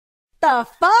The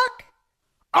fuck?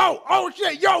 Oh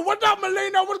shit, yo, what's up,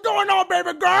 Melina? What's going on,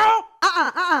 baby girl?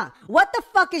 What the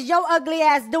fuck is your ugly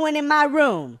ass doing in my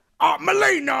room?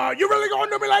 Melina, you really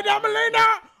gonna do me like that,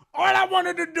 Melina? All I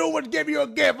wanted to do was give you a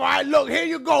gift. All right, look, here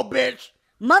you go, bitch.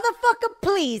 Motherfucker,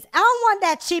 please. I don't want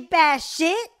that cheap ass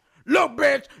shit. Look,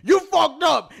 bitch, you fucked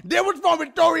up. This was from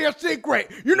Victoria's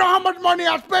Secret. You know how much money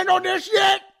I spent on this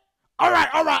shit? All right,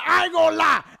 I ain't gonna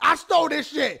lie. I stole this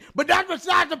shit, but that's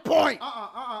besides the point.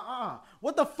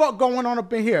 What the fuck going on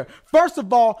up in here? First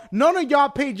of all, none of y'all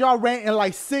paid y'all rent in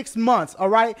like 6 months, all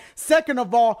right? Second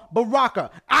of all,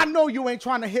 Baraka, I know you ain't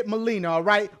trying to hit Melina, all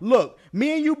right? Look,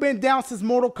 me and you been down since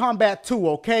Mortal Kombat 2,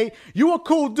 okay? You a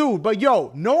cool dude, but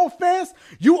yo, no offense,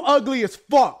 you ugly as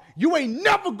fuck. You ain't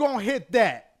never gonna hit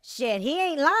that. Shit, he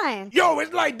ain't lying. Yo,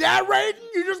 it's like that, Raiden?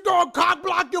 You just gonna cock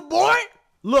block your boy?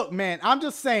 Look, man, I'm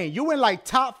just saying, you in like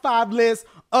top 5 lists,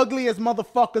 ugliest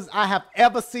motherfuckers I have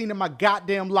ever seen in my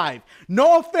goddamn life.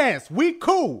 No offense, we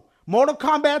cool. Mortal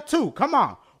Kombat 2, come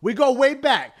on. We go way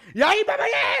back. Yeah,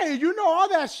 you know all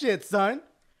that shit, son.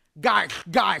 Guys,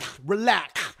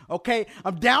 relax, okay?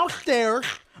 I'm downstairs,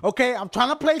 okay? I'm trying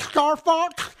to play Star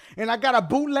Fox, and I got a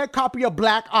bootleg copy of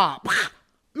Black Ops.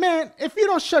 Man, if you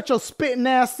don't shut your spitting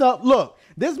ass up, look,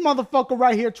 this motherfucker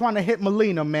right here trying to hit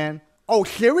Melina, man. Oh,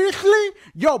 seriously?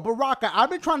 Yo, Baraka, I've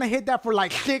been trying to hit that for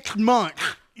like 6 months.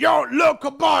 Yo, look,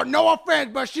 Kombat, no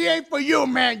offense, but she ain't for you,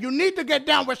 man. You need to get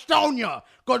down with Sonya.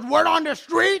 Because word on the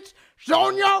streets,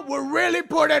 Sonya will really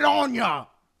put it on ya.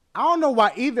 I don't know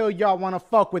why either of y'all want to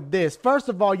fuck with this. First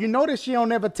of all, you notice she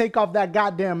don't ever take off that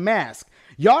goddamn mask.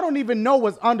 Y'all don't even know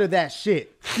what's under that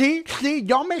shit. See,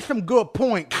 y'all make some good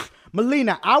points.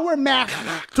 Melina, I wear masks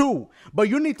too, but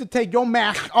you need to take your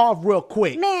mask off real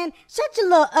quick. Man, shut your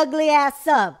little ugly ass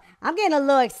up. I'm getting a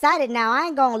little excited now. I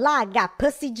ain't gonna lie. Got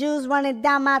pussy juice running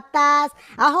down my thighs.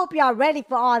 I hope y'all ready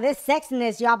for all this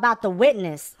sexiness y'all about to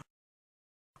witness.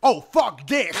 Oh, fuck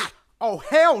this. Oh,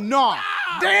 hell no.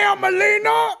 Damn,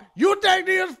 Melina, you think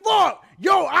this fuck.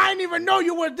 Yo, I didn't even know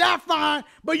you was that fine,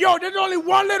 but yo, there's only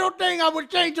one little thing I would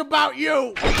change about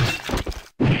you.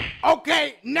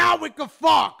 Okay, now we can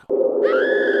fuck.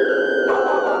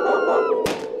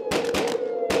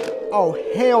 Oh,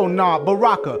 hell nah,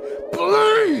 Baraka,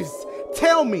 please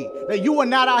tell me that you are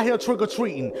not out here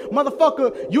trick-or-treating.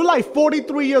 Motherfucker, you like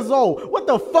 43 years old. What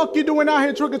the fuck you doing out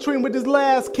here trick-or-treating with these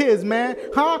last kids, man?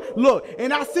 Huh? Look,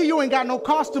 and I see you ain't got no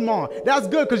costume on. That's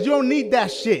good, because you don't need that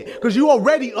shit, because you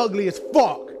already ugly as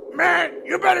fuck. Man,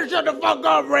 you better shut the fuck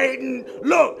up, Raiden.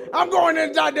 Look, I'm going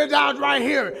inside this house right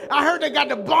here. I heard they got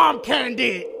the bomb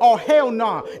candy. Oh, hell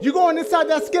nah. You going inside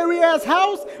that scary-ass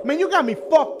house? Man, you got me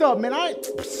fucked up, man.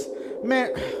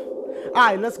 Man, all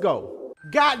right, let's go.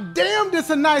 God damn, this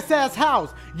a nice-ass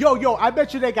house. Yo, I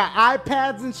bet you they got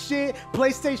iPads and shit,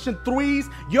 PlayStation 3s.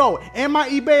 Yo, and my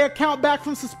eBay account back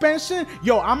from suspension?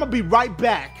 Yo, I'm gonna be right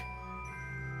back.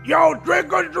 Yo,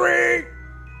 drink or drink.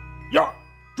 Yo,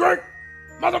 drink.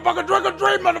 Motherfucker, drink or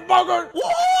drink, motherfucker.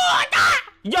 What?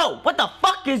 Yo, what the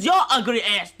fuck is your ugly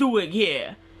ass doing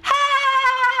here?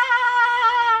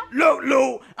 Look,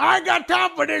 Lou, I ain't got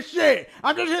time for this shit.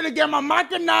 I'm just here to get my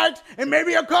Mike and Knights and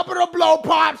maybe a couple of blow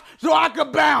pops so I can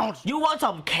bounce. You want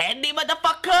some candy,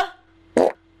 motherfucker?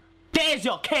 There's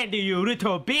your candy, you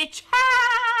little bitch.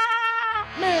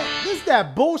 Man, this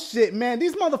that bullshit, man.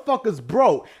 These motherfuckers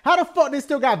broke. How the fuck they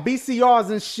still got VCRs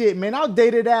and shit, man?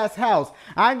 Outdated ass house.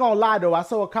 I ain't gonna lie though, I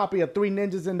saw a copy of 3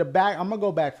 Ninjas in the back. I'm gonna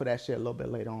go back for that shit a little bit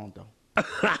later on though. What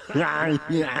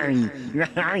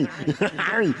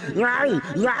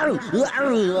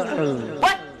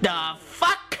the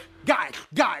fuck? Guys,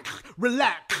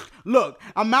 relax. Look,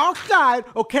 I'm outside,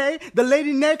 okay? The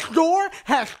lady next door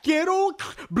has Skittles,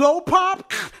 Blow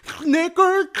Pops,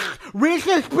 Snickers,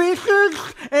 Reese's Pieces,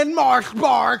 and Mars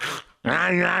bars.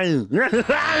 There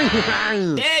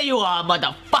you are,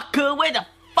 motherfucker. Where the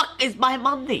fuck is my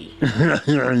money?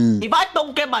 If I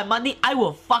don't get my money, I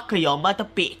will fuck your mother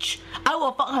bitch. I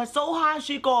will fuck her so hard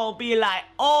she gonna be like,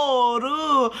 oh,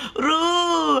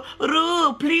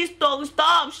 Roo, please don't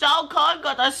stop. Shao Kahn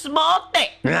got a small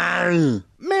dick.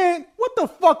 Man, what the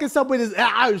fuck is up with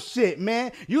this shit,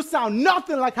 man? You sound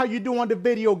nothing like how you do on the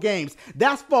video games.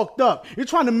 That's fucked up. You're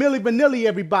trying to Milli Vanilli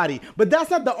everybody. But that's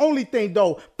not the only thing,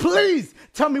 though. Please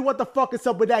tell me what the fuck is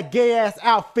up with that gay-ass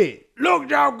outfit. Look,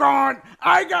 doggone,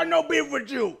 I ain't got no beef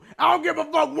with you. I don't give a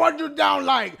fuck what you don't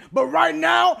like. But right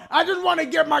now, I just want to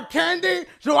get my candy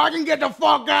so I can get the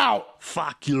fuck out.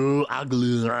 Fuck you,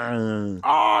 ugly.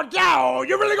 Oh, Joe,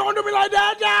 you really gonna do me like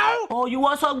that, Joe? Oh, you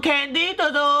want some candy?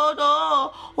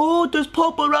 Oh, this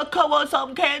Poporaka want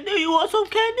some candy. You want some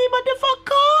candy,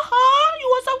 motherfucker? Huh? You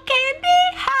want some candy?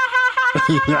 Ha ha ha ha.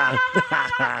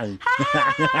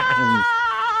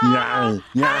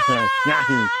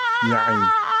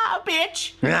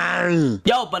 Bitch.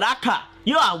 Yo, Baraka,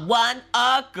 you are one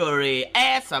ugly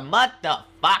ass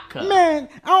motherfucker. Man,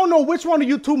 I don't know which one of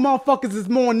you two motherfuckers is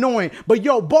more annoying, but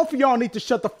yo, both of y'all need to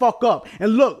shut the fuck up.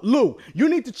 And look, Lou, you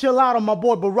need to chill out on my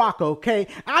boy Baraka, okay?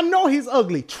 I know he's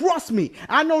ugly, trust me.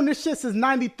 I known this shit since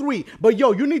 93, but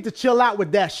yo, you need to chill out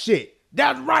with that shit.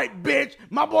 That's right, bitch.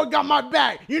 My boy got my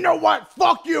back. You know what?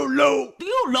 Fuck you, Lou. Do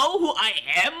you know who I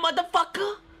am,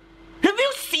 motherfucker? Have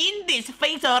you seen this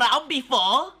face around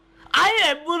before? I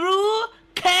am Ru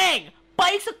King,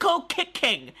 bicycle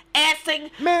kicking,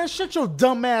 assing. Man, shut your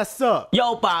dumb ass up.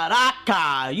 Yo,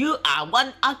 Baraka, you are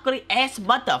one ugly ass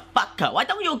motherfucker. Why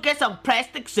don't you get some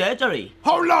plastic surgery?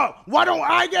 Hold up. Why don't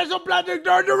I get some plastic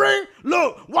surgery?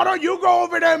 Look, why don't you go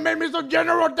over there and make me some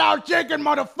General Tao chicken,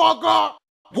 motherfucker?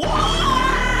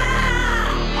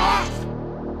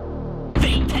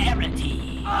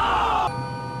 Fatality.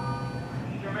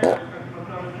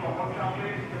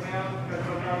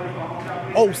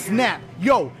 Oh snap,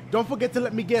 yo, don't forget to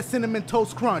let me get Cinnamon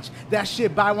Toast Crunch. That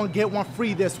shit buy one get one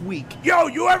free this week. Yo,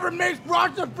 you ever mix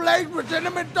Frosted Flakes with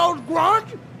Cinnamon Toast Crunch?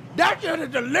 That shit is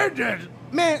delicious.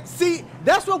 Man, see,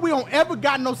 that's why we don't ever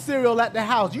got no cereal at the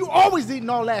house. You always eating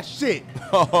all that shit.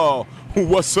 Oh,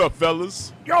 what's up,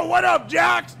 fellas? Yo, what up,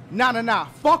 Jax? Nah,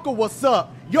 fucker, what's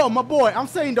up? Yo, my boy, I'm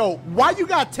saying though, why you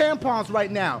got tampons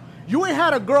right now? You ain't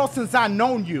had a girl since I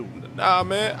known you. Nah,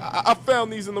 man, I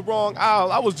found these in the wrong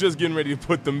aisle. I was just getting ready to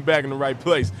put them back in the right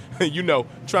place. You know,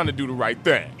 trying to do the right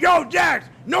thing. Yo, Jax,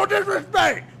 no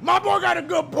disrespect. My boy got a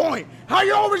good point. How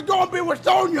you always gonna be with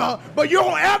Sonya, but you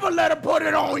don't ever let her put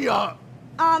it on ya?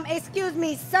 Excuse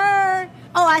me, sir.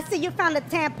 Oh, I see you found the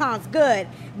tampons. Good.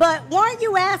 But weren't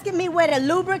you asking me where the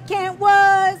lubricant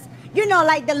was? You know,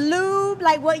 like the lube,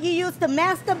 like what you used to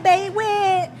masturbate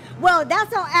with? Well,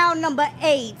 that's on aisle number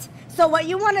 8. So what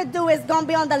you want to do is going to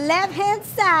be on the left-hand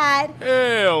side.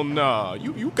 Hell nah,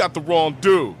 you got the wrong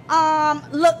dude.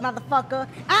 Look, motherfucker,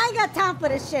 I ain't got time for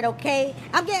this shit, okay?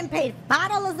 I'm getting paid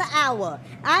 $5 an hour.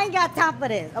 I ain't got time for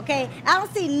this, okay? I don't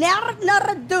see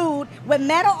another dude with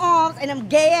metal arms and them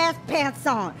gay-ass pants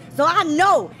on. So I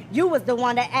know you was the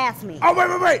one that asked me. Oh,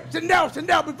 wait. Sit down,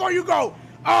 before you go.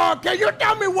 Can you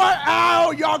tell me what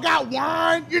aisle y'all got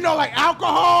wine? You know, like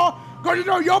alcohol? Cause you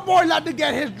know your boy like to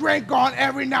get his drink on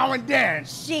every now and then.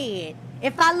 Shit,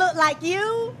 if I look like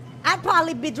you, I'd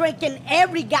probably be drinking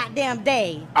every goddamn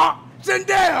day.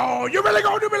 Sindel, you really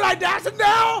gonna do me like that,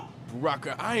 Sindel?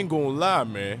 Baraka, I ain't gonna lie,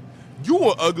 man. You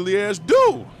an ugly ass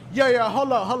dude. Yeah,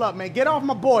 hold up, man. Get off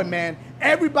my boy, man.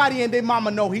 Everybody and their mama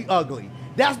know he ugly.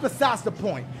 That's besides the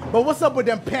point. But what's up with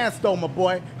them pants though, my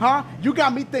boy? Huh? You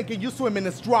got me thinking you swimming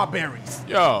in strawberries.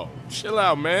 Yo, chill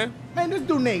out, man. Man, this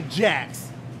dude named Jax.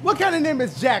 What kind of name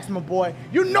is Jax, my boy?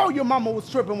 You know your mama was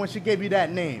tripping when she gave you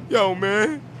that name. Yo,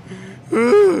 man.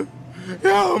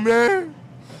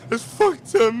 It's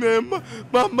fucked up, man.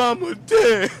 My mama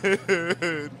dead.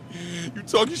 You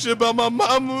talking shit about my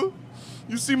mama?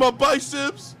 You see my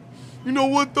biceps? You know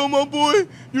what, though, my boy?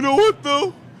 You know what,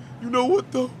 though?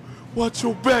 Watch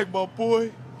your back, my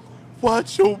boy.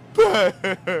 Watch your back.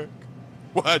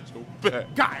 Watch your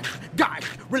back. Guys,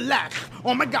 relax.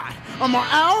 Oh my God. I'm on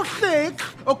aisle 6,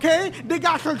 okay? They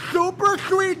got some super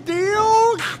sweet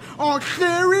deals on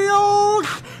cereals,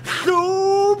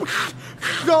 soups,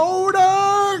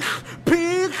 sodas,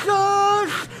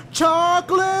 pizzas,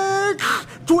 chocolates,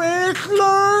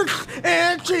 Twizzlers,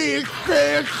 and cheese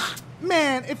sticks.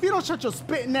 Man, if you don't shut your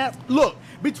spitting ass, look,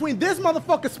 between this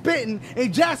motherfucker spitting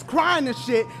and Jax crying and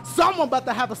shit, someone about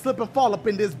to have a slip and fall up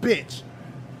in this bitch.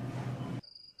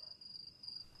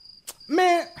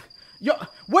 Man, yo,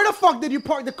 where the fuck did you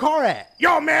park the car at?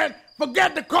 Yo, man,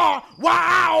 forget the car. Why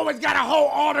I always gotta hold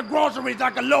all the groceries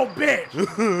like a little bitch?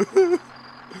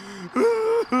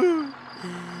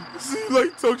 See, you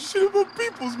like talk shit about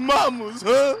people's mamas,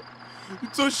 huh? You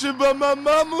talk shit about my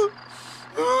mama?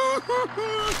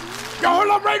 Yo, hold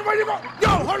up, Raiden, where you go? Yo,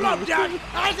 hold up, Jack.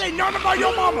 I ain't say nothing about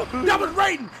your mama. That was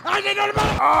Raiden. I ain't say nothing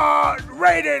about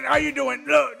Raiden, how you doing?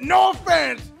 Look, no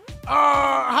offense.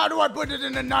 How do I put it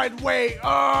in a nice way?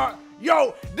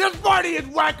 Yo, this party is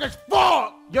whack as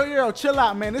fuck. Yo, chill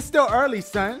out, man. It's still early,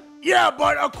 son. Yeah,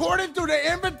 but according to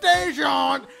the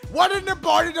invitation, wasn't the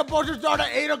party supposed to start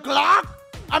at 8 o'clock?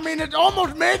 I mean, it's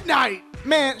almost midnight.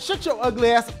 Man, shut your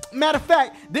ugly ass. Matter of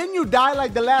fact, didn't you die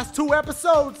like the last 2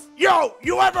 episodes? Yo,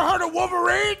 you ever heard of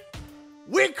Wolverine?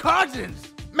 We cousins.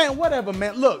 Man, whatever,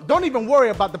 man. Look, don't even worry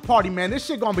about the party, man. This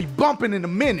shit gonna be bumping in a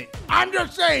minute. I'm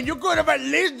just saying, you could have at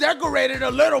least decorated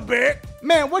a little bit.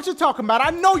 Man, what you talking about? I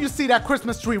know you see that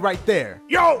Christmas tree right there.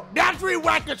 Yo, that tree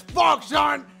whack as fuck,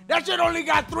 son. That shit only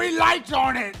got 3 lights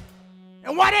on it.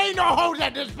 And why there ain't no hoes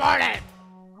at this party?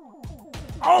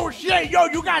 Oh shit, yo,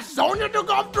 you got Sonya to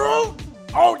come through?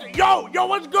 Oh, yo,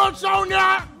 what's good,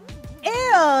 Sonya?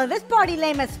 Ew, this party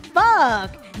lame as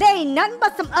fuck. There ain't nothing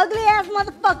but some ugly ass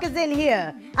motherfuckers in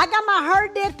here. I got my hair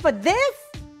did for this?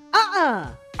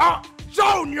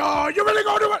 Sonya, you really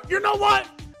gonna do it? You know what?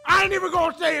 I ain't even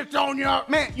gonna say it, Sonya.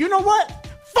 Man, you know what?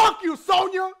 Fuck you,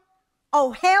 Sonya.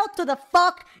 Oh, hell to the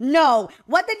fuck no.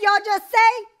 What did y'all just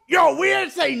say? Yo, we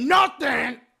ain't say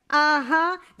nothing.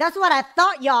 Uh-huh. That's what I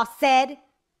thought y'all said.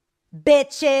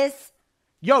 Bitches.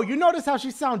 Yo, you notice how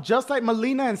she sounds just like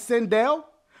Melina and Sindel?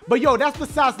 But yo, that's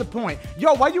besides the point.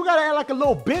 Yo, why you gotta act like a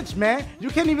little bitch, man? You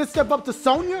can't even step up to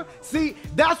Sonya? See,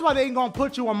 that's why they ain't gonna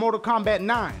put you on Mortal Kombat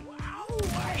 9.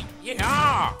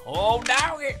 Yeah, oh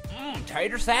doggy,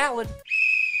 tater salad.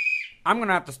 I'm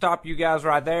gonna have to stop you guys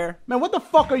right there. Man, what the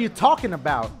fuck are you talking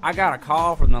about? I got a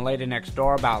call from the lady next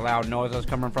door about loud noises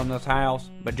coming from this house,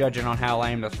 but judging on how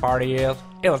lame this party is,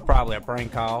 it was probably a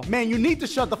prank call. Man, you need to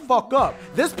shut the fuck up.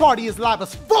 This party is live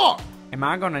as fuck. Am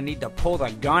I gonna need to pull the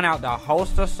gun out to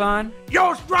host us, son?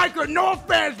 Yo, Striker, no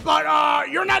offense, but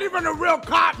you're not even a real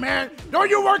cop, man. Don't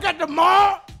you work at the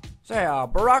mall? Say,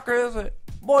 Baraka, is it?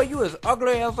 Boy, you as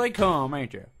ugly as they come,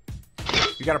 ain't you?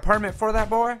 You got a permit for that,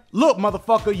 boy? Look,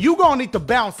 motherfucker, you gonna need to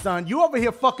bounce, son. You over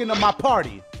here fucking up my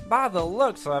party. By the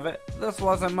looks of it, this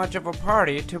wasn't much of a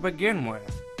party to begin with.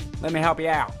 Let me help you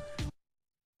out.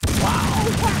 Wow!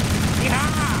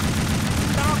 Yeah!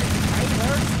 Doggy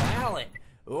tater salad.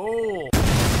 Ooh.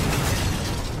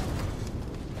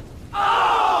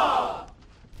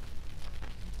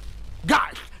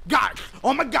 Guys,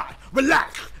 oh my God,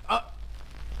 relax.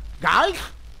 Guys?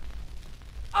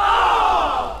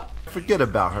 Forget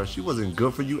about her. She wasn't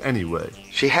good for you anyway.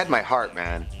 She had my heart,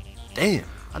 man. Damn,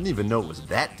 I didn't even know it was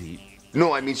that deep.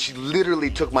 No, I mean, she literally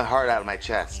took my heart out of my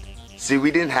chest. See, we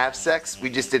didn't have sex, we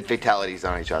just did fatalities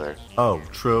on each other. Oh,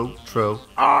 true.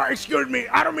 Excuse me,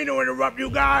 I don't mean to interrupt you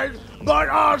guys, but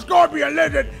Scorpion,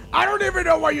 listen, I don't even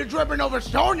know why you're tripping over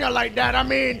Sonya like that. I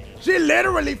mean, she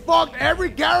literally fucked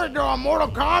every character on Mortal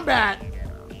Kombat,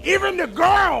 even the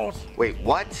girls. Wait,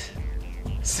 what?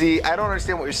 See, I don't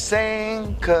understand what you're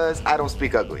saying, cause I don't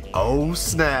speak ugly. Oh,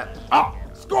 snap.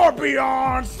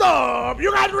 Scorpion, sub,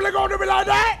 you guys really gonna do me like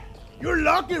that? You're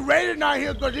lucky Raiden not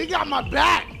here cause he got my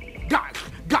back.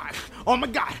 Guys, oh my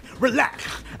God, relax.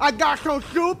 I got some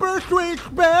super sweet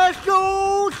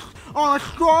specials on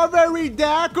strawberry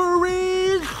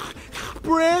daiquiris,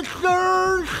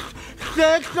 spritzers,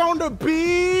 sex on the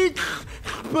beach,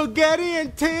 spaghetti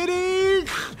and titties,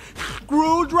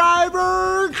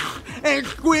 screwdrivers, and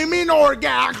screaming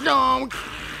orgasms.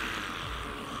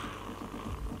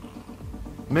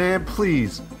 Man,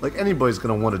 please. Like, anybody's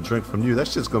gonna want a drink from you. That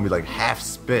shit's gonna be like half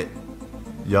spit.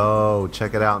 Yo,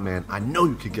 check it out, man. I know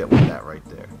you could get with that right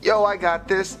there. Yo, I got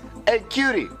this. Hey,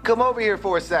 cutie, come over here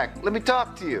for a sec. Let me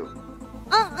talk to you.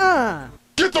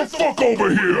 Get the fuck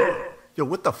over here! Yo,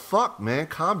 what the fuck, man?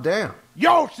 Calm down.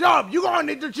 Yo, sub, you gonna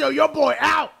need to chill your boy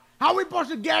out. How we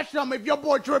supposed to get some if your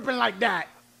boy tripping like that?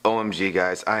 OMG,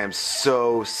 guys, I am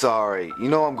so sorry. You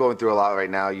know I'm going through a lot right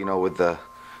now, you know, with the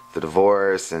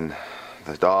divorce and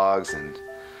the dogs, and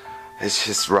it's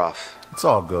just rough. It's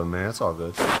all good, man. It's all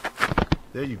good.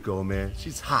 There you go, man.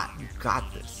 She's hot. You got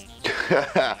this.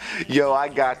 Yo, I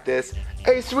got this.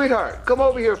 Hey, sweetheart, come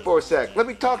over here for a sec. Let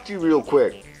me talk to you real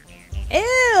quick.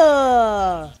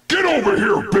 Ew. Get over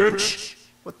here, bitch!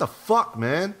 What the fuck,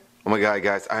 man? Oh my God,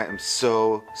 guys, I am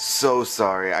so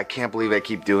sorry. I can't believe I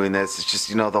keep doing this. It's just,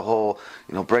 you know, the whole,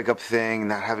 you know, breakup thing,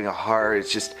 not having a heart.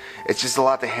 It's just a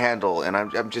lot to handle, and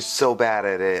I'm just so bad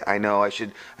at it. I know I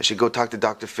should go talk to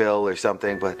Dr. Phil or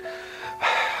something, but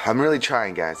I'm really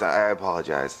trying, guys. I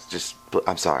apologize.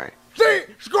 I'm sorry. See,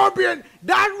 Scorpion,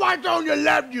 that's why Sonya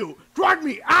left you. Trust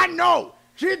me, I know.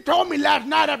 She told me last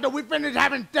night after we finished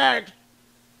having sex.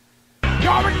 You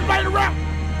already played around.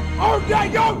 Oh yeah,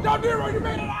 yo, don't do it. You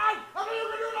made it out.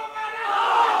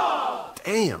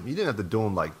 Damn, you didn't have to do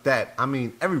him like that. I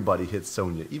mean, everybody hits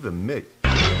Sonya, even me.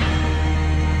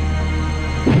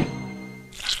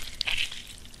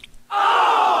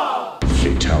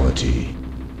 Fatality.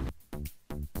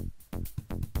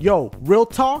 Yo, real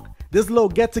talk? This little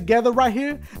get together right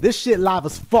here, this shit live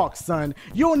as fuck, son.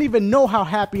 You don't even know how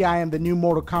happy I am the new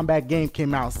Mortal Kombat game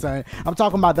came out, son. I'm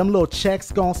talking about them little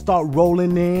checks gonna start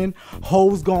rolling in,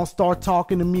 hoes gonna start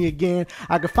talking to me again.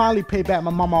 I could finally pay back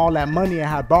my mama all that money I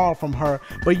had borrowed from her.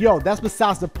 But yo, that's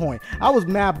besides the point. I was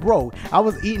mad broke. I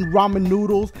was eating ramen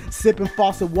noodles, sipping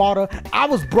faucet water. I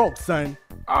was broke, son.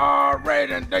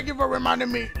 Raiden, thank you for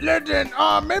reminding me. Listen,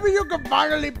 maybe you could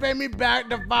finally pay me back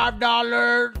the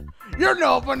 $5. You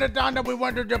know from the time that we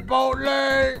went to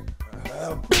Chipotle.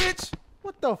 Bitch!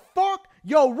 What the fuck?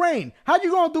 Yo, Rain, how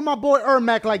you gonna do my boy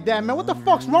Ermac like that, man? What the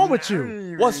fuck's wrong with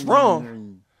you? What's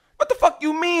wrong? What the fuck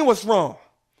you mean what's wrong?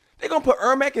 They gonna put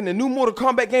Ermac in the new Mortal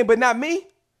Kombat game but not me?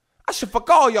 I should fuck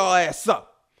all y'all ass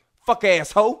up. Fuck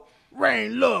asshole.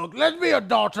 Rain, look, let's be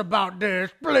adults about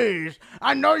this, please.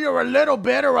 I know you're a little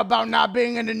bitter about not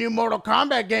being in the new Mortal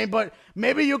Kombat game, but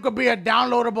maybe you could be a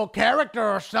downloadable character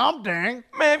or something.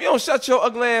 Man, if you don't shut your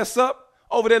ugly ass up,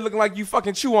 over there looking like you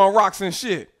fucking chew on rocks and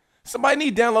shit. Somebody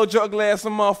need to download your ugly ass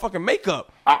some motherfucking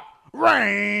makeup.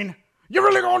 Rain, you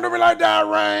really gonna do me like that,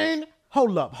 Rain?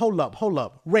 Hold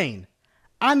up. Rain,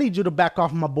 I need you to back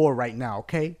off my boy right now,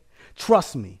 okay?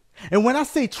 Trust me. And when I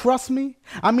say trust me,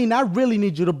 I mean I really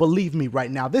need you to believe me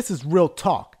right now. This is real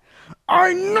talk.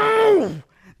 I know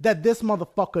that this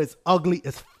motherfucker is ugly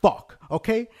as fuck,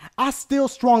 okay? I still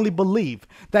strongly believe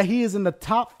that he is in the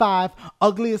top 5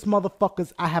 ugliest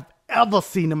motherfuckers I have ever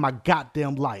seen in my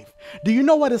goddamn life. Do you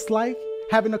know what it's like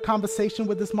having a conversation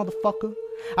with this motherfucker?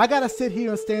 I gotta sit here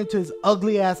and stare into his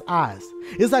ugly ass eyes.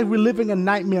 It's like reliving a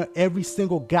nightmare every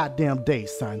single goddamn day,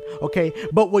 son, okay?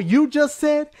 But what you just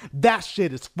said, that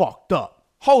shit is fucked up.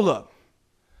 Hold up.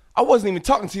 I wasn't even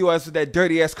talking to your ass with that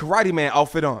dirty ass Karate Man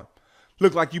outfit on.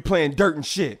 Look like you playing dirt and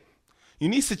shit. You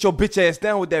need to sit your bitch ass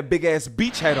down with that big ass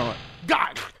beach hat on.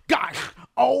 Guys,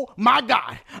 oh my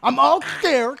God. I'm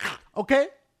upstairs, okay?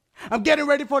 I'm getting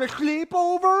ready for the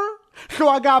sleepover. So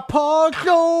I got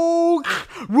puzzles,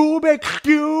 Rubik's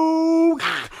Cube,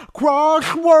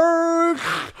 crosswords,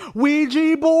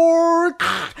 Ouija boards,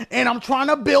 and I'm trying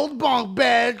to build bunk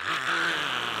beds.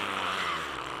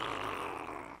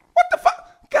 What the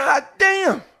fuck? God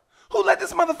damn. Who let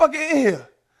this motherfucker in here?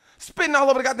 Spitting all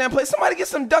over the goddamn place. Somebody get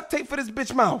some duct tape for this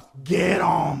bitch mouth. Get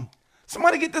him.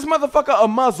 Somebody get this motherfucker a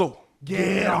muzzle.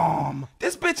 Get him.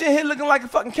 This bitch in here looking like a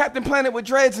fucking Captain Planet with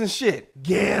dreads and shit.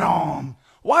 Get him.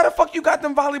 Why the fuck you got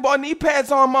them volleyball knee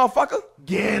pads on, motherfucker?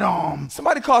 Get him.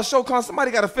 Somebody call Showcon. Somebody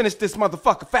gotta finish this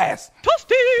motherfucker fast.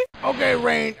 Toasty. Okay,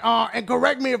 Rain, and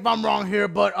correct me if I'm wrong here,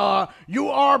 but you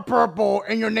are purple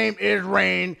and your name is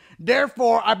Rain.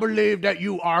 Therefore, I believe that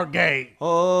you are gay.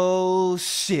 Oh,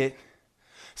 shit.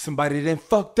 Somebody done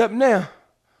fucked up now.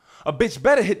 A bitch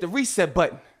better hit the reset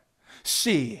button.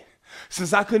 Shit.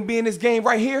 Since I couldn't be in this game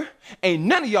right here, ain't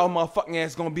none of y'all motherfucking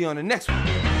ass gonna be on the next one.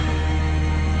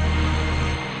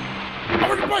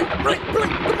 Rain, come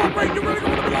on, Rain, you really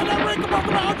gonna be like that, Rain? Come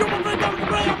on, I'll do my Rain, I'm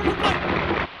gonna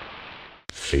play.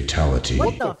 Fatality.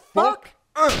 What the fuck?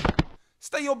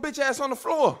 Stay your bitch ass on the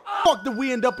floor. Fuck did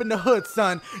we end up in the hood,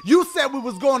 son? You said we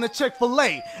was going to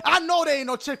Chick-fil-A. I know there ain't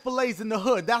no Chick-fil-A's in the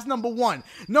hood. That's number 1.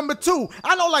 Number 2,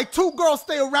 I know like 2 girls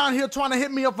stay around here trying to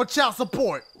hit me up for child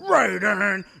support.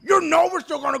 Raiden, you know we're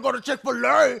still gonna go to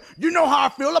Chick-fil-A. You know how I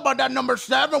feel about that number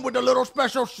 7 with the little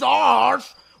special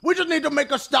sauce. We just need to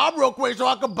make a stop real quick so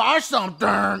I can buy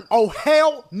something. Oh,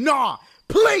 hell nah.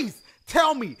 Please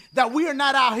tell me that we are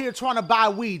not out here trying to buy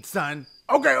weed, son.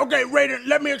 Okay, Raiden,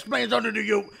 let me explain something to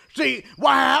you. See,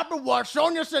 what happened was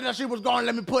Sonya said that she was going to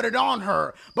let me put it on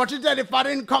her. But she said if I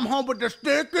didn't come home with the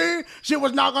sticky, she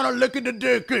was not going to lick it the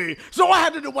dicky. So I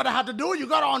had to do what I had to do. You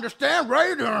got to understand,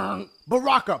 Raiden.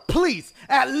 Baraka, please,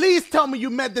 at least tell me you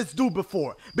met this dude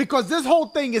before. Because this whole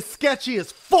thing is sketchy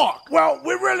as fuck. Well,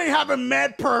 we really haven't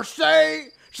met per se.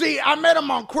 See, I met him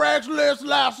on Craigslist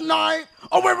last night.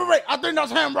 Oh, wait. I think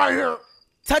that's him right here.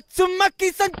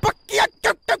 Tatsumaki-san.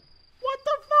 What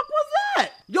the fuck was that?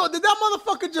 Yo, did that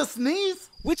motherfucker just sneeze?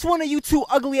 Which one of you 2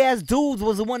 ugly-ass dudes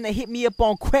was the one that hit me up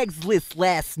on Craigslist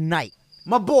last night?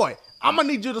 My boy, I'm gonna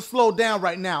need you to slow down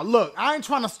right now. Look, I ain't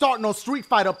trying to start no street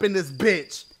fight up in this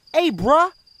bitch. Hey,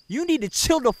 bruh, you need to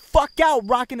chill the fuck out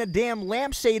rocking a damn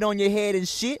lampshade on your head and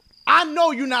shit. I know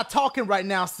you're not talking right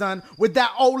now, son, with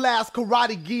that old-ass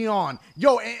karate gi on.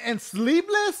 Yo, and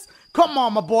sleeveless? Come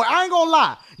on, my boy, I ain't gonna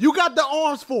lie. You got the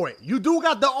arms for it. You do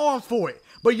got the arms for it.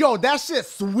 But yo, that shit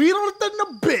sweeter than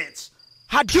the bitch.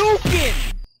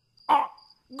 Hadouken!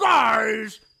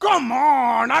 Guys, come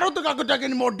on. I don't think I could take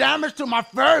any more damage to my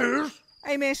face.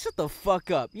 Hey man, shut the fuck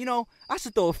up. You know, I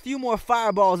should throw a few more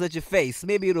fireballs at your face.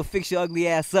 Maybe it'll fix your ugly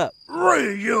ass up.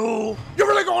 Ryu, you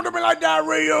really going to be like that,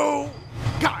 Ryu?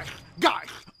 Guys,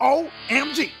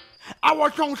 OMG. I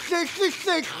was on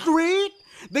 66th Street.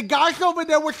 The guys over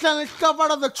there were selling stuff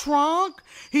out of the trunk.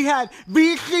 He had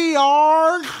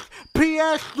VCRs,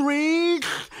 PS3s,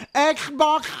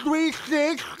 Xbox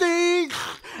 360s,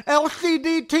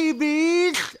 LCD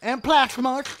TVs, and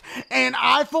plasmas, and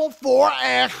iPhone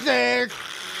 4Ss.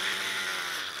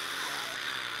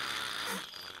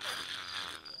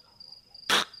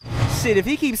 Shit, if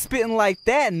he keeps spitting like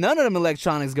that, none of them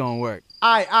electronics gonna work.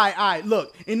 Aight.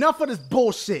 Look, enough of this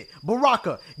bullshit.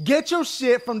 Baraka, get your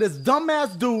shit from this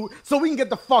dumbass dude so we can get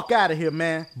the fuck out of here,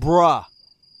 man. Bruh.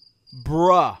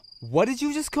 What did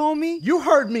you just call me? You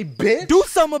heard me, bitch. Do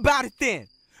something about it then.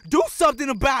 Do something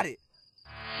about it.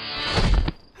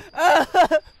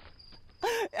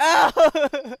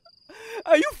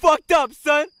 Are you fucked up,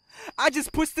 son? I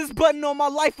just pushed this button on my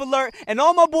life alert and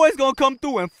all my boys gonna come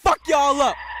through and fuck y'all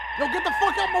up. Yo, get the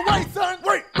fuck out my way, son.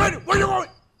 Wait, where you going?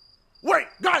 Wait,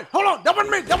 guys, hold on. That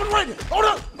wasn't me. Hold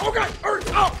on. Okay,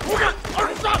 stop.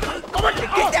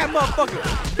 Get that motherfucker.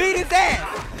 Beat his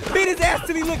ass. Beat his ass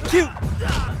till he look cute.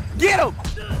 Get him.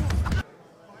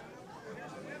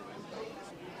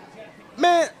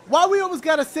 Man, why we always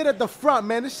gotta sit at the front,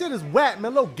 man? This shit is whack,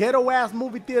 man. Little ghetto-ass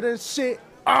movie theater and shit.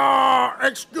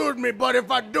 Excuse me, but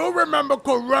if I do remember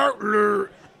correctly,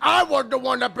 I was the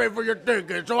one that paid for your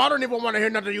ticket, so I don't even want to hear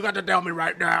nothing you got to tell me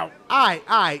right now.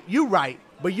 Aight, you right.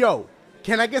 But yo,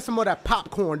 can I get some of that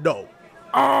popcorn though?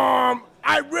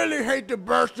 I really hate to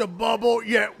burst the bubble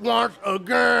yet once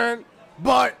again,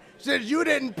 but since you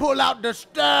didn't pull out the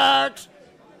stacks,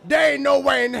 there ain't no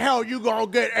way in hell you gonna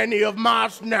get any of my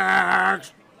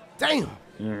snacks. Damn.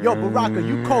 Yo, Baraka,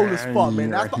 you cold as fuck,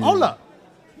 man. Hold up.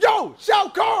 Yo, Shao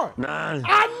Kahn!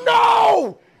 I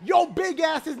know! Your big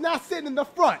ass is not sitting in the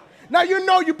front. Now you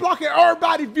know you blocking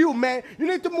everybody's view, man. You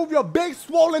need to move your big,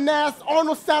 swollen ass,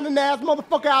 Arnold sounding ass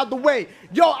motherfucker out of the way.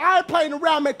 Yo, I ain't playing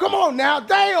around, man. Come on now,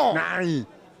 damn!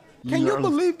 Can you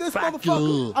believe this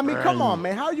motherfucker? I mean, come on,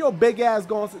 man. How your big ass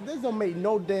going? This don't make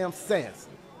no damn sense.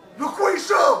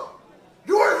 LaQuisha!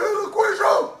 You ain't here,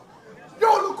 LaQuisha!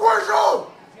 Yo, LaQuisha!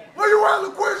 Where you at,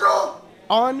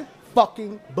 LaQuisha?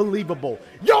 Unfucking believable.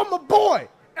 Yo, my boy!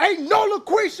 Ain't no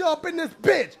LaQuisha up in this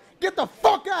bitch! Get the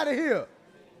fuck out of here!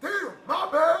 Damn, my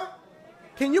bad.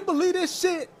 Can you believe this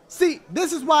shit? See,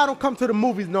 this is why I don't come to the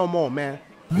movies no more, man.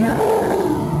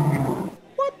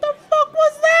 What the fuck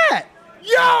was that?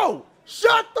 Yo!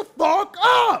 Shut the fuck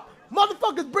up!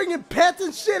 Motherfuckers bringing pets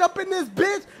and shit up in this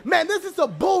bitch? Man, this is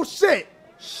some bullshit.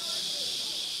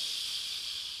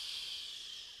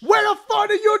 Where the fuck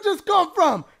did you just come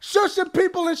from? Shushing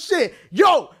people and shit.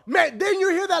 Yo, man, didn't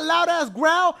you hear that loud ass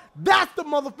growl? That's the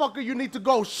motherfucker you need to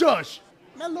go shush.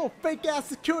 That little fake ass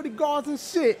security guards and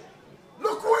shit.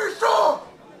 LaQuisha!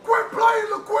 Quit playing,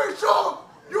 LaQuisha!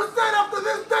 You said after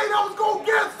this date I was gonna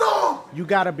get some! You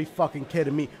gotta be fucking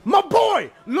kidding me. My boy,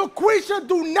 LaQuisha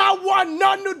do not want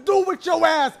nothing to do with your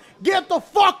ass. Get the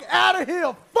fuck out of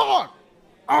here. Fuck!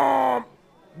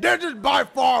 This is by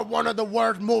far one of the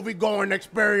worst movie-going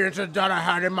experiences that I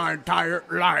had in my entire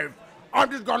life. I'm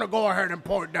just gonna go ahead and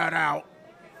point that out.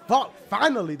 Fuck,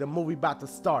 finally the movie about to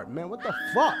start, man. What the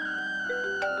fuck?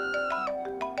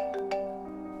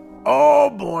 Oh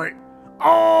boy.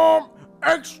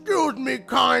 Excuse me,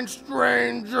 kind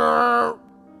stranger.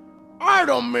 I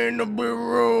don't mean to be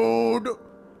rude,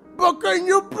 but can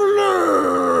you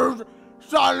please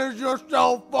silence your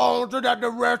cell phone so that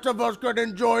the rest of us could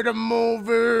enjoy the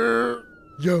movie?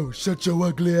 Yo, shut your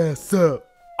ugly ass up.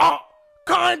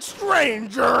 Kind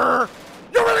stranger.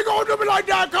 You really gonna do me like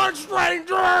that, kind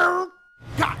stranger?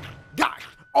 Gosh.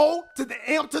 O to the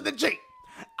M to the G.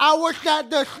 I was at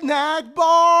the snack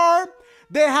bar.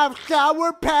 They have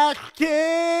Sour Patch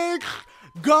Kids,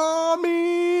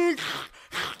 gummies,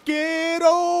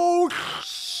 Skittles.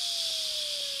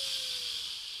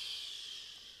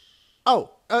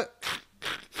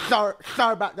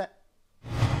 Sorry about that.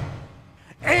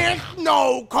 And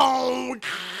snow cones.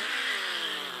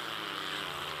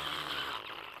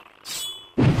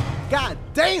 God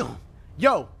damn.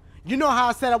 Yo, you know how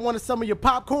I said I wanted some of your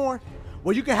popcorn?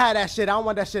 Well, you can have that shit. I don't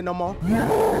want that shit no more.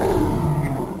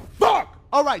 Fuck!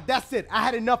 All right, that's it. I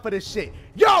had enough of this shit.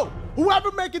 Yo,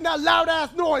 whoever making that loud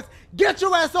ass noise, get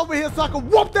your ass over here so I can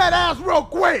whoop that ass real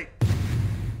quick.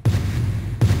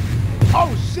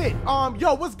 Oh shit.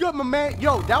 Yo, what's good, my man?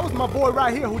 Yo, that was my boy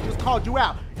right here who just called you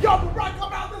out. Yo, Barack,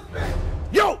 come out this bitch.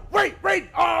 Yo, wait.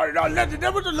 Listen,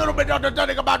 there was a little bit of the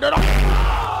thing about that.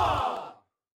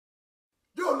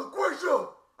 Yo, LaQuisha,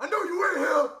 I know you in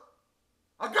here.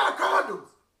 I got condoms.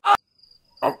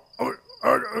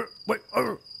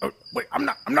 Wait, I'm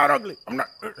not ugly. I'm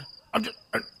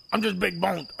just big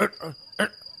boned.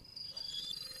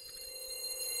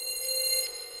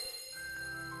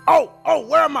 Oh,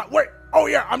 where am I? Wait. Oh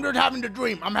yeah, I'm just having the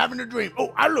dream. I'm having a dream.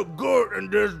 Oh, I look good in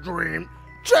this dream.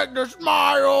 Check the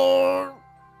smile.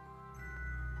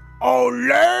 Oh,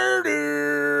 ladies.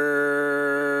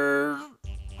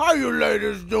 How you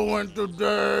ladies doing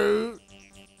today?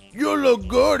 You look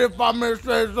good if I may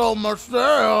say so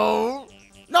myself.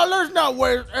 Now let's not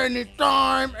waste any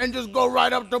time and just go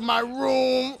right up to my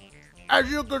room.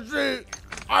 As you can see,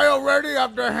 I already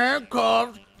have the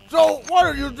handcuffs. So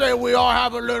what do you say we all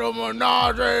have a little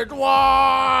menage a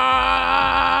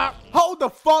trois? Hold the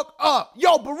fuck up.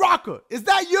 Yo, Baraka, is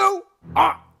that you?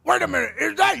 Wait a minute.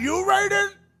 Is that you, Raiden?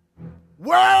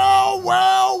 Well,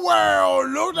 well, well.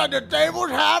 Looks like the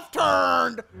tables have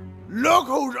turned. Look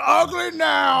who's ugly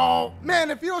now.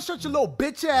 Man, if you don't shut your little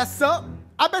bitch ass up,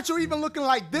 I bet you're even looking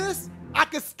like this. I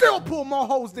can still pull more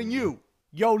hoes than you.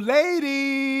 Yo,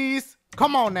 ladies.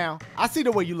 Come on now. I see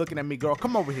the way you're looking at me, girl.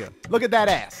 Come over here. Look at that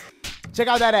ass. Check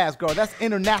out that ass, girl. That's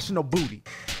international booty.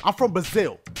 I'm from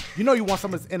Brazil. You know you want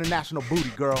some of this international booty,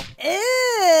 girl. Ew.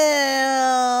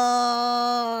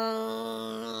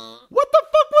 What the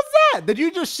fuck was that? Did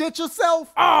you just shit yourself?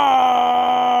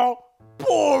 Oh,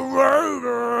 poor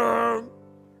Raiden.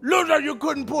 Looks like you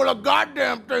couldn't pull a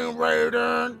goddamn thing,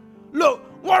 Raiden. Look,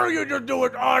 why don't you just do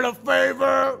us all a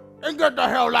favor and get the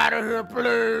hell out of here,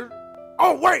 please?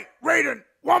 Oh, wait, Raiden,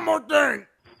 one more thing.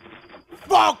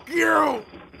 Fuck you.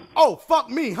 Oh,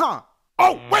 fuck me, huh?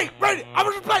 Oh, wait, Raiden, I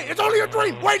was just playing. It's only a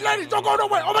dream. Wait, ladies, don't go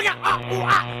nowhere. Oh, my God.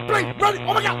 Please, Raiden,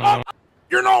 oh, my God. Oh.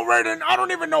 You know, Raiden, I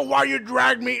don't even know why you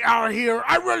dragged me out here.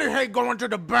 I really hate going to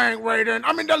the bank, Raiden.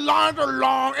 I mean, the lines are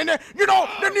long. And then, you know,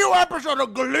 the new episode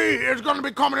of Glee is going to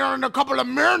be coming out in a couple of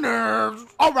minutes.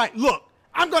 All right, look,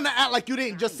 I'm going to act like you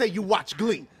didn't just say you watch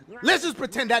Glee. Let's just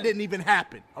pretend that didn't even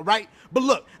happen, all right? But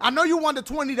look, I know you want the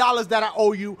 $20 that I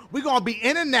owe you. We're going to be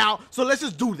in and out, so let's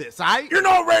just do this, all right? You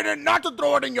know, Raiden, not to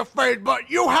throw it in your face, but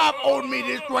you have owed me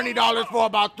this $20 for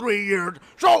about 3 years.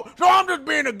 So I'm just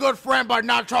being a good friend by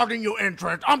not charging you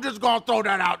interest. I'm just going to throw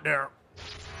that out there.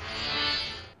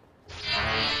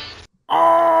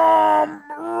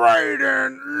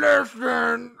 Raiden,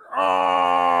 listen,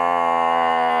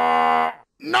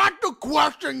 not to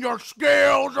question your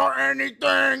skills or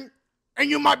anything, and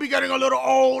you might be getting a little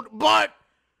old, but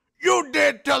you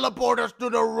did teleport us to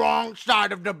the wrong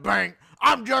side of the bank.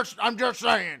 I'm just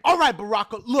saying. All right,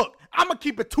 Baraka, look, I'm gonna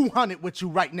keep it 200 with you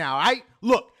right now, all right?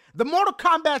 Look, the Mortal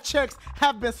Kombat checks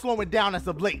have been slowing down as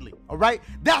of lately, all right?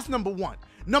 That's number one.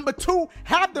 Number two,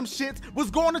 half them shits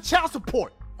was going to child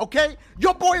support, okay?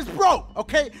 Your boy is broke,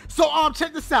 okay? So,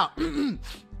 check this out.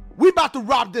 We about to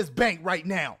rob this bank right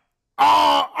now.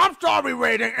 I'm sorry,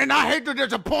 Raiden, and I hate to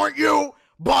disappoint you,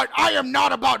 but I am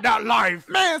not about that life.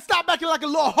 Man, stop acting like a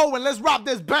little hoe and let's rob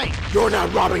this bank. You're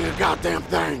not robbing a goddamn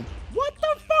thing. What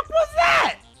the fuck was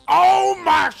that? Oh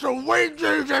my sweet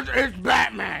Jesus, it's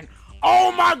Batman.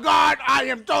 Oh my God, I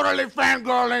am totally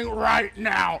fangirling right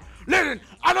now. Listen,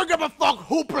 I don't give a fuck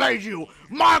who plays you.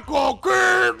 Michael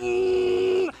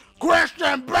Keaton,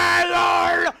 Christian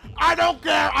Bale, I don't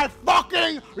care. I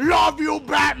fucking love you,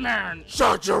 Batman.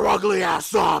 Shut your ugly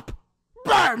ass up.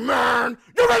 Batman,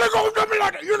 you really gonna do me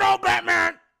like that? You know,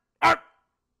 Batman, I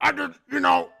just, you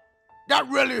know, that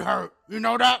really hurt. You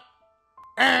know that?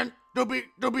 And to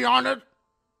be honest,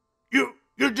 you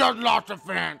just lost a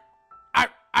fan.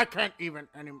 I can't even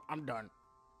anymore. I'm done.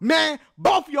 Man,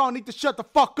 both of y'all need to shut the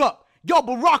fuck up. Yo,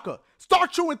 Baraka,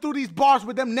 start chewing through these bars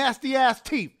with them nasty ass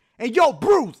teeth. And yo,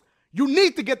 Bruce, you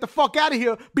need to get the fuck out of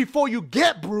here before you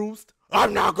get bruised.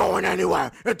 I'm not going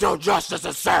anywhere until justice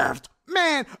is served.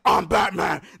 Man, I'm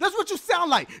Batman. That's what you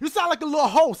sound like. You sound like a little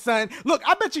hoe, son. Look,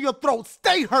 I bet you your throat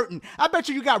stay hurting. I bet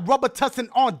you got rubber tussin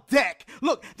on deck.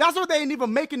 Look, that's why they ain't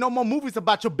even making no more movies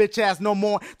about your bitch ass no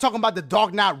more, talking about the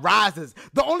Dark Knight Rises.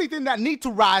 The only thing that need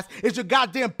to rise is your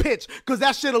goddamn pitch, because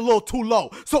that shit a little too low.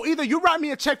 So either you write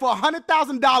me a check for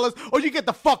 $100,000 or you get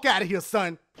the fuck out of here,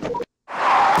 son. Wait,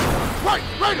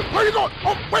 Raiden, where you going?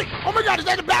 Oh, wait, oh my God, is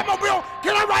that the Batmobile?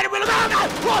 Can I ride it with a gun?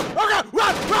 Okay,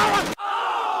 run!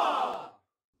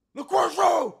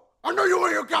 LaQuisha, I know you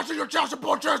in here catching your child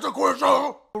support checks,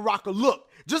 LaQuisha. Baraka, look,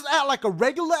 just act like a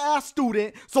regular ass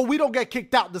student so we don't get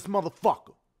kicked out this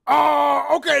motherfucker.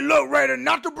 Okay, look, Raiden,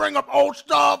 not to bring up old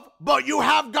stuff, but you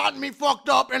have gotten me fucked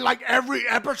up in like every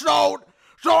episode.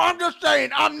 So I'm just saying,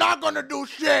 I'm not gonna do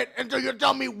shit until you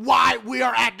tell me why we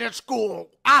are at this school.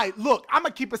 Alright, look, I'm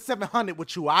gonna keep it 700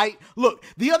 with you, alright? Look,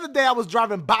 the other day I was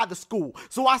driving by the school,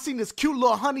 so I seen this cute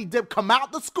little honey dip come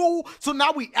out the school, so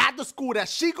now we at the school that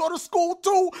she go to school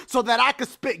to, so that I could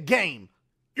spit game.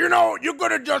 You know, you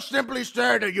could have just simply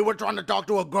said that you were trying to talk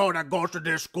to a girl that goes to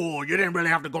this school. You didn't really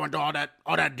have to go into all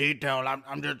that detail.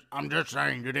 I'm just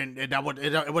saying, you didn't.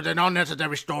 It was an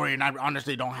unnecessary story, and I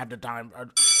honestly don't have the time.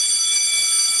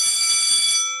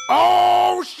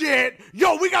 Oh, shit.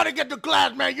 Yo, we gotta get to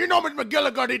class, man. You know Miss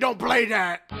McGillicuddy don't play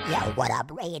that. Yo, what up,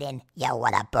 Raiden? Yo,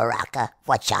 what up, Baraka?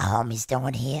 What y'all homies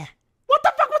doing here? What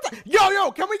the fuck was that? Yo,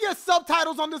 can we get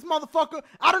subtitles on this motherfucker?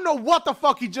 I don't know what the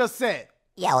fuck he just said.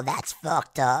 Yo, that's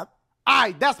fucked up.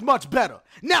 Aight, that's much better.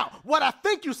 Now, what I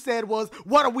think you said was,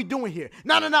 what are we doing here?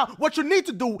 No. What you need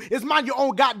to do is mind your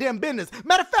own goddamn business.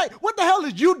 Matter of fact, what the hell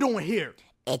is you doing here?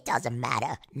 It doesn't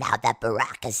matter. Now that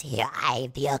Baraka's here, I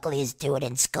am the ugliest dude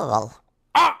in school.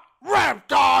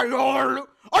 Reptile!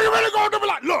 Are you really going to be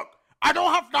like, look, I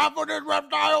don't have time for this,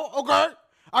 Reptile, okay?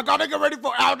 I gotta get ready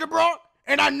for algebra,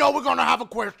 and I know we're gonna have a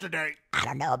quiz today. I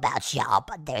don't know about y'all,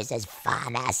 but there's this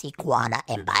fine-ass iguana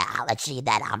in biology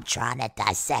that I'm trying to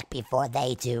dissect before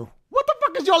they do. What the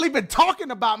fuck is y'all even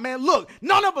talking about, man? Look,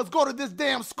 none of us go to this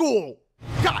damn school.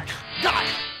 Guys,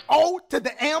 O to the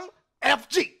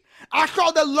MFG. I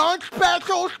saw the lunch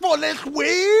specials for this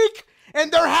week,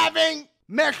 and they're having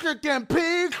Mexican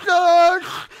pizzas,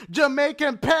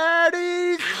 Jamaican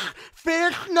patties,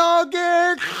 fish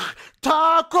nuggets,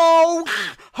 tacos,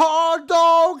 hot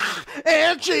dogs,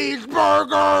 and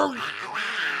cheeseburgers.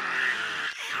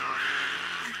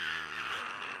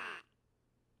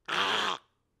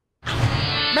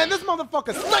 Man, this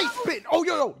motherfucker snake spitting. Oh,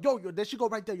 yo, there she go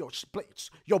right there.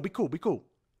 Yo, be cool.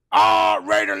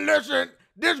 Raiden, listen.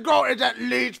 This girl is at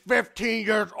least 15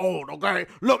 years old, okay?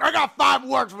 Look, I got 5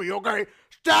 words for you, okay?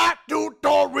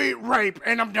 Statutory rape,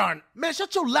 and I'm done. Man,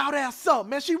 shut your loud ass up,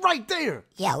 man. She right there.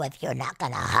 Yo, if you're not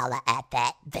gonna holler at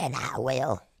that, then I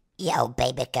will. Yo,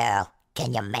 baby girl,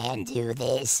 can your man do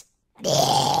this?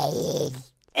 Ew!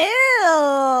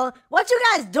 What you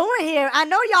guys doing here? I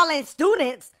know y'all ain't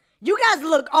students. You guys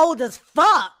look old as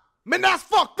fuck. Man, that's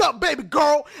fucked up, baby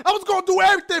girl. I was gonna do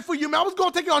everything for you, man. I was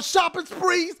gonna take you on shopping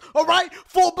sprees, all right?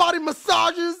 Full body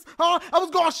massages, huh? I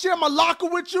was gonna share my locker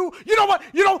with you. You know what?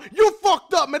 You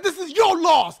fucked up, man. This is your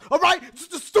loss, all right?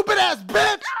 Stupid ass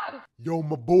bitch. Yo,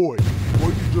 my boy,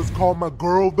 what you just call my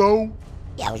girl, though?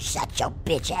 Yo, shut your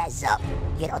bitch ass up.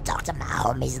 You don't talk to my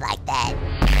homies like that.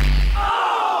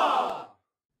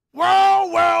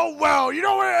 Well, you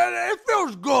know what? It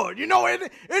feels good. You know,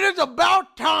 it is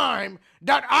about time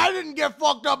that I didn't get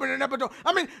fucked up in an episode.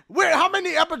 I mean, wait, how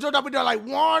many episodes have we done? Like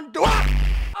 1, 2?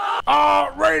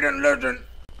 Raiden, listen.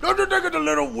 Don't you think it's a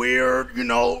little weird, you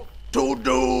know? 2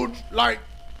 dudes, like,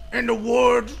 in the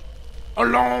woods,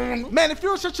 alone? Man, if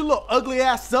you'll shut your little ugly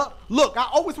ass up. Look, I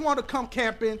always wanted to come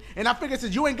camping, and I figured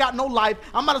since you ain't got no life,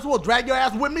 I might as well drag your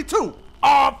ass with me, too.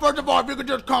 First of all, if you could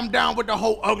just calm down with the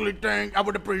whole ugly thing, I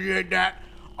would appreciate that.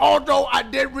 Also, I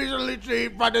did recently see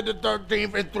Friday the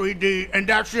 13th in 3D, and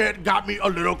that shit got me a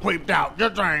little creeped out.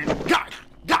 Just saying.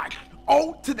 Guys,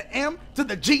 O to the M to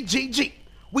the GGG.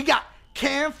 We got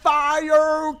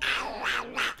campfire,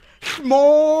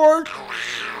 s'mores,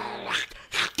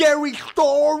 scary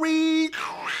stories,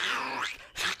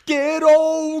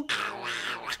 Skittles,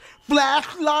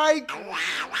 flashlight.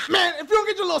 Man, if you don't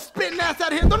get your little spitting ass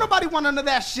out of here, don't nobody want none of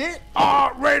that shit.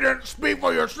 Raiden, speak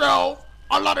for yourself.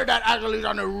 A lot of that actually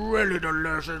sounded really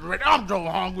delicious, Raiden. I'm so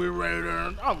hungry,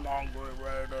 Raiden. I'm hungry,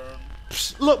 Raiden.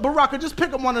 Psh, look, Baraka, just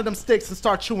pick up one of them sticks and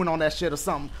start chewing on that shit or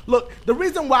something. Look, the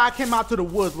reason why I came out to the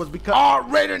woods was because...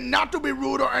 Raiden, not to be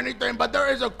rude or anything, but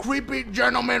there is a creepy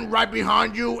gentleman right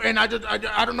behind you, and I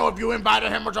don't know if you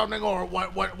invited him or something or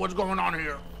what's going on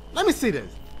here. Let me see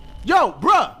this. Yo,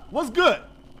 bruh, what's good?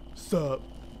 Sup?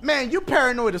 Man, you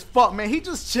paranoid as fuck, man. He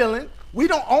just chilling. We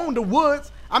don't own the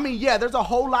woods. I mean, yeah, there's a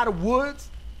whole lot of woods,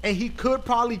 and he could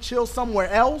probably chill somewhere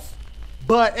else.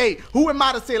 But, hey, who am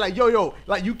I to say, like, yo,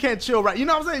 like, you can't chill, right? You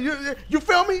know what I'm saying? You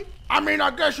feel me? I mean, I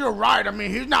guess you're right. I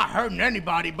mean, he's not hurting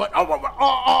anybody, but,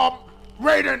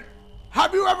 Raiden,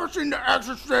 have you ever seen The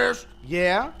Exorcist?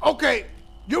 Yeah. Okay,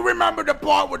 you remember the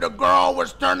part where the girl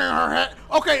was turning her head?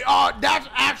 Okay, that's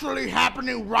actually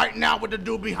happening right now with the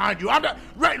dude behind you.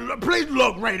 Please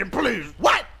look, Raiden, please.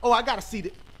 What? Oh, I gotta see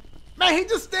that. Man, he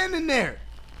just standing there.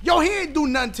 Yo, he ain't do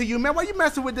nothing to you, man. Why you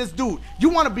messing with this dude? You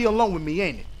want to be alone with me,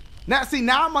 ain't it? Now, see,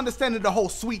 now I'm understanding the whole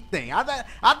sweet thing. I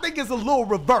think it's a little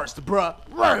reversed, bruh.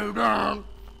 Raiden,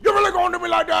 you really going to be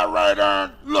like that,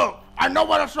 Raiden? Look, I know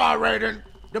what I saw, Raiden.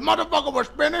 The motherfucker was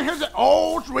spinning his...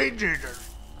 Oh, sweet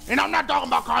Jesus. And I'm not talking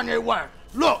about Kanye West.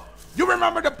 Look, you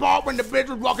remember the part when the bitch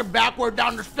was walking backward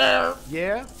down the stairs?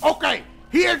 Yeah. Okay,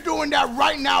 he is doing that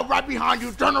right now, right behind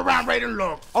you. Turn around, Raiden,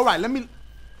 look. All right, let me...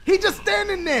 He just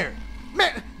standing there.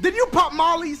 Man, did you pop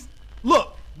Molly's?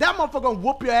 Look, that motherfucker gonna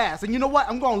whoop your ass. And you know what?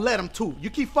 I'm gonna let him too. You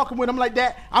keep fucking with him like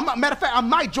that, matter of fact, I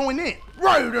might join in.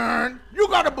 Raiden, you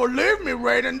gotta believe me,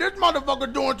 Raiden. This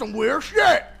motherfucker doing some weird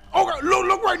shit. Okay,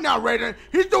 look right now, Raiden.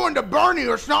 He's doing the Bernie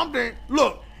or something.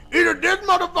 Look, either this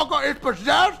motherfucker is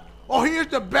possessed or he is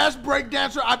the best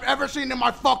breakdancer I've ever seen in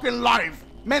my fucking life.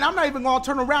 Man, I'm not even gonna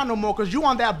turn around no more because you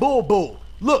on that bull.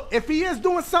 Look, if he is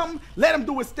doing something, let him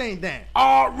do his thing then.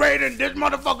 Raiden, this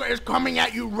motherfucker is coming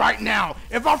at you right now.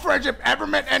 If our friendship ever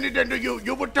meant anything to you,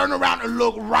 you would turn around and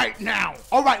look right now.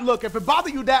 All right, look, if it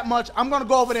bothers you that much, I'm gonna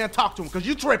go over there and talk to him, because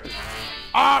you tripping.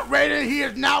 Raiden, he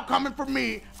is now coming for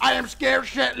me. I am scared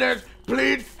shitless.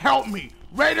 Please help me.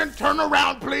 Raiden, turn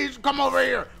around, please. Come over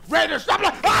here. Raiden, stop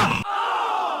like.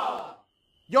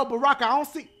 Yo, Baraka, I don't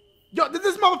see. Yo, did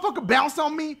this motherfucker bounce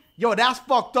on me? Yo, that's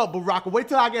fucked up, Baraka. Wait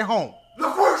till I get home.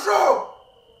 LaQuisha!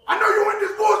 I know you in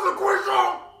this voice,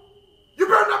 LaQuisha! You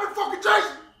better not be fucking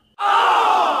Jason!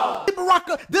 Hey,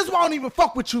 Baraka, this is why I don't even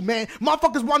fuck with you, man.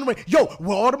 Motherfuckers wondering, yo,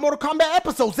 where all the Mortal Kombat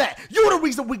episodes at? You the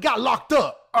reason we got locked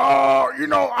up. You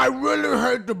know, I really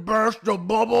hate to burst the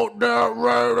bubble there,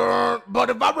 Raiden. But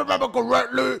if I remember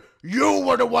correctly, you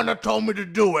were the one that told me to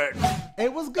do it. Hey,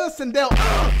 what's good, Sindel?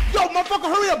 Yo, motherfucker,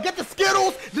 hurry up. Get the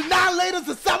Skittles, the 9-laters,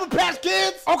 the Sour Patch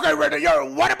Kids. Okay, Raiden,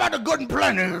 yo, what about the Good and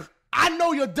Plenty? I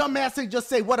know your dumb ass ain't just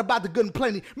say, what about the Good and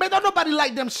Plenty? Man, don't nobody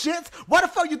like them shits. Why the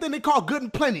fuck you think they call Good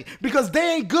and Plenty? Because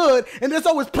they ain't good, and there's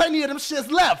always plenty of them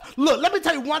shits left. Look, let me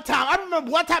tell you one time. I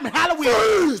remember one time in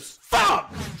Halloween.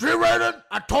 Fuck! See, Raiden,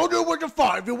 I told you it was your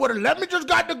fault. If you would've let me just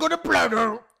got the Good and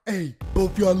Plenty. Hey,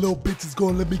 both y'all little bitches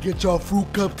gonna let me get y'all fruit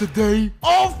cup today?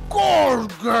 Of course,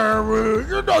 Gary.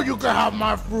 You know you can have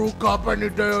my fruit cup any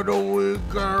day of the week,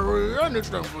 Gary.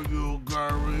 Anything for you,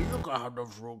 Gary. You can have the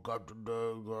fruit cup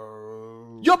today,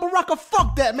 Gary. Yo, Baraka,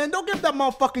 fuck that, man. Don't give that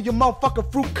motherfucker your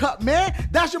motherfucking fruit cup, man.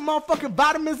 That's your motherfucking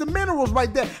vitamins and minerals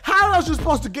right there. How else you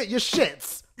supposed to get your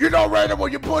shits? You know, Raiden,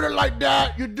 when you put it like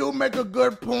that, you do make a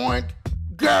good point.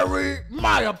 Gary,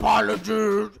 my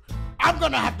apologies. I'm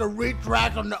gonna have to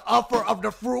retract on the offer of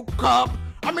the fruit cup.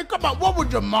 I mean, come on, what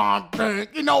would your mom think?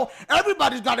 You know,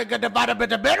 everybody's gotta get the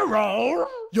vitamin and mineral.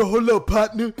 Yo, hold up,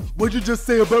 partner. What'd you just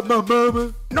say about my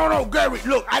mama? No, Gary,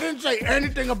 look, I didn't say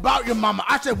anything about your mama.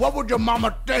 I said, what would your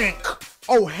mama think?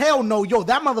 Oh, hell no, yo,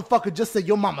 that motherfucker just said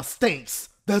your mama stinks.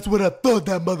 That's what I thought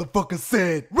that motherfucker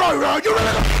said. Right, you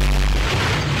really...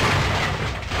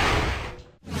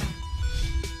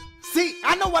 See,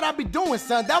 I know what I be doing,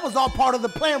 son. That was all part of the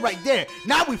plan right there.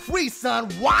 Now we free, son.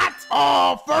 What?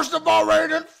 First of all,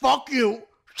 Raiden, fuck you.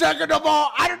 Second of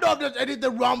all, I don't know if there's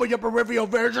anything wrong with your peripheral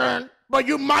vision, but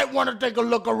you might want to take a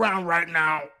look around right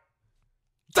now.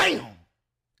 Damn.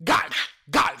 Got it.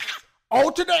 O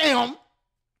to the M,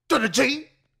 to the G.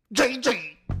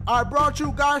 I brought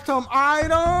you guys some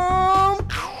items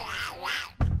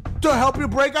to help you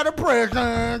break out of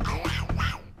prison.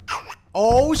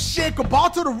 Oh shit, Cabal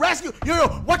to the rescue. Yo,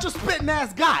 what your spitting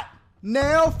ass got?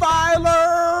 Nail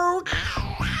filer,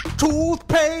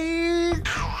 toothpaste,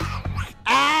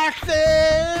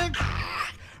 acid,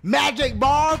 magic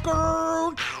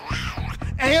marker,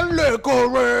 and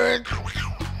licorice.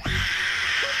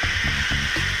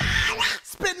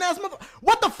 Spitting ass mother.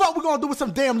 What the fuck we gonna do with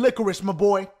some damn licorice, my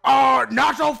boy?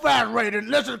 Not so fast, Raiden.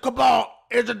 Listen, Cabal,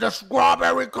 is it the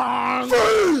strawberry kind?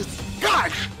 Freeze!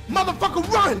 Gosh, motherfucker,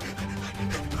 run!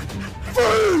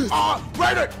 Freeze!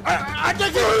 Raiden, I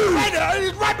think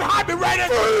he's right behind me, Raiden!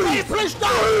 Raiden, please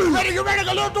stop! Raiden, you're running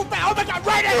a little too fast! Oh my god,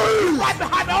 Raiden! He's right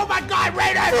behind me! Oh my god,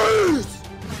 Raiden! Freeze!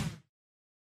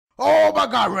 Oh my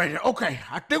god, Raiden. Okay,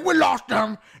 I think we lost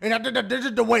him, and I think that this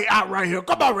is the way out right here.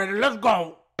 Come on, Raiden, let's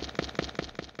go.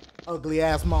 Ugly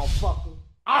ass motherfucker.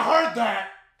 I heard that.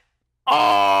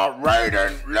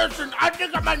 Raiden, listen, I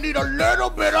think I might need a little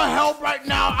bit of help right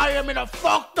now. I am in a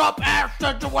fucked up ass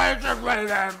situation,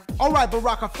 Raiden. All right,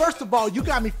 Baraka, first of all, you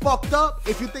got me fucked up.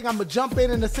 If you think I'm gonna jump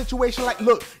in a situation like,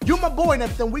 look, you my boy and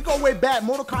everything. We go way back,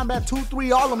 Mortal Kombat 2,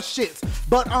 3, all them shits.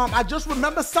 But I just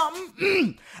remember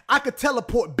something. I could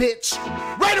teleport, bitch.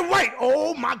 Raiden, wait.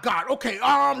 Oh my god. Okay,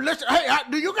 listen, hey,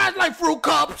 do you guys like fruit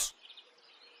cups?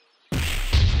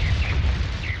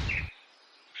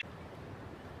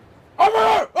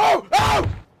 Oh!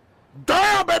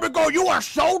 Damn, baby girl, you are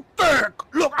so thick.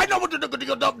 Look, I know what the nigga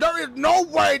did. There is no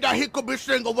way that he could be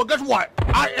single. Well, guess what?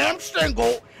 I am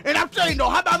single, and I'm saying, though,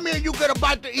 how about me and you get a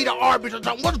bite to eat at Arby's or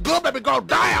something? What's good, baby girl?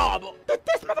 Damn! This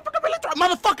motherfucker really tried.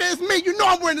 Motherfucker, it's me. You know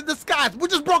I'm wearing a disguise. We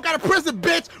just broke out of prison,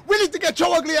 bitch. We need to get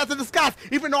your ugly ass in disguise,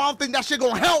 even though I don't think that shit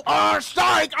gonna help.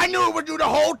 Sorry, I knew it was you the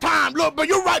whole time. Look, but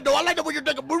you're right, though. I like it when you're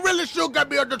thinking. We really should get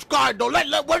me a disguise, though.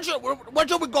 Where should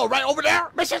we go? Right over there?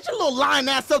 Man, shut your little lying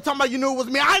ass up talking about you knew it was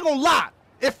me. I ain't gonna lie.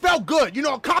 It felt good. You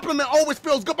know, a compliment always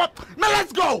feels good. But, man,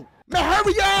 let's go. Man,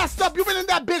 hurry your ass up. You've been in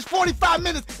that bitch 45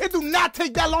 minutes. It do not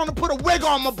take that long to put a wig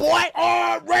on, my boy.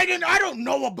 Raiden, I don't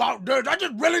know about this. I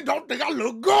just really don't think I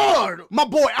look good. My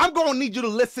boy, I'm gonna need you to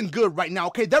listen good right now,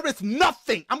 okay? There is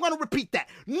nothing, I'm gonna repeat that,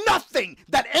 nothing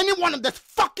that anyone on this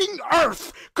fucking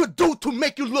earth could do to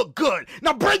make you look good.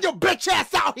 Now bring your bitch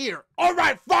ass out here. All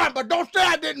right, fine, but don't say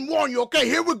I didn't warn you, okay?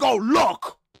 Here we go,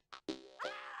 look.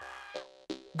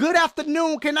 Good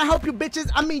afternoon, can I help you bitches?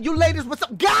 I mean, you ladies, what's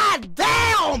up? God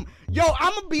damn! Yo,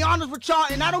 I'm gonna be honest with y'all,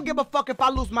 and I don't give a fuck if I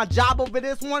lose my job over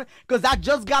this one, cause I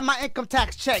just got my income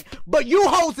tax check. But you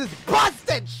hoes is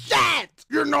busted shit!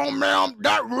 You know, ma'am,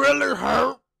 that really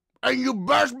hurt. And you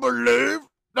best believe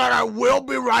that I will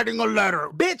be writing a letter.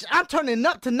 Bitch, I'm turning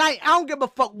up tonight. I don't give a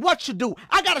fuck what you do.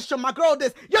 I gotta show my girl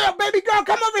this. Yo, baby girl,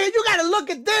 come over here. You gotta look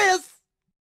at this.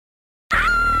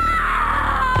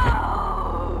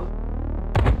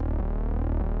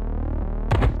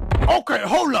 Okay,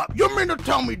 hold up. You mean to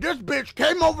tell me this bitch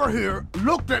came over here,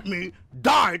 looked at me,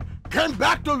 died, came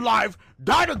back to life,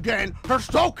 died again, her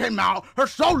soul came out, her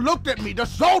soul looked at me, the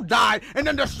soul died, and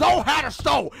then the soul had a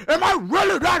soul. Am I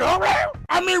really that ugly?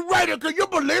 I mean, Raiden, can you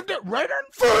believe it? Raiden?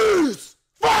 Freeze!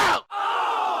 Fuck!